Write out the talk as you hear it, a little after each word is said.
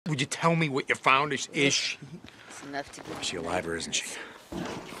Would you tell me what you found? Is she... It's enough to give Is she alive or isn't she?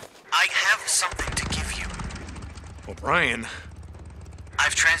 I have something to give you. O'Brien?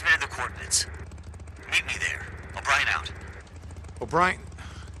 I've transmitted the coordinates. Meet me there. O'Brien out. O'Brien?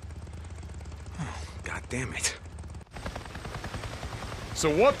 Oh, God damn it.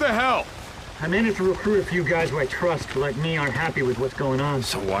 So what the hell? I managed to recruit a few guys who I trust, who like me aren't happy with what's going on.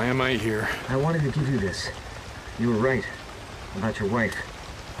 So why am I here? I wanted to give you this. You were right about your wife.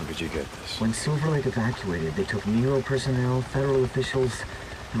 How did you get this? When Silver Lake evacuated, they took Nero personnel, federal officials,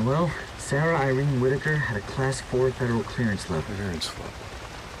 and well, Sarah Irene Whitaker had a Class 4 federal clearance level. Clearance level.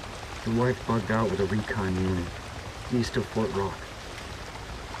 Your wife bugged out with a recon unit, east of Fort Rock.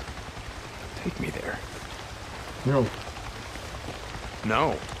 Take me there. No.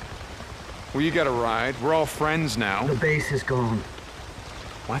 No. Well, you got a ride. We're all friends now. The base is gone.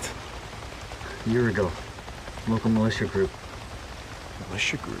 What? A year ago. Local militia group.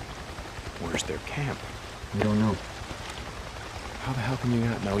 Militia group? Where's their camp? We don't know. How the hell can you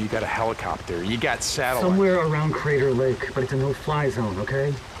not know? You got a helicopter. You got satellite. Somewhere around Crater Lake, but it's a no-fly zone,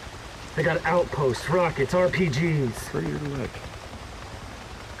 okay? They got outposts, rockets, RPGs. Crater Lake.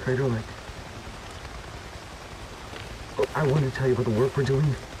 Crater Lake. Oh, I wanted to tell you about the work we're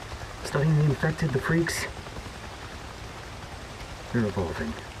doing. Studying the infected, the freaks. They're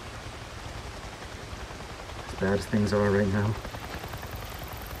evolving. As bad as things are right now,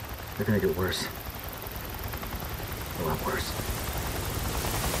 they're gonna get worse. A lot worse.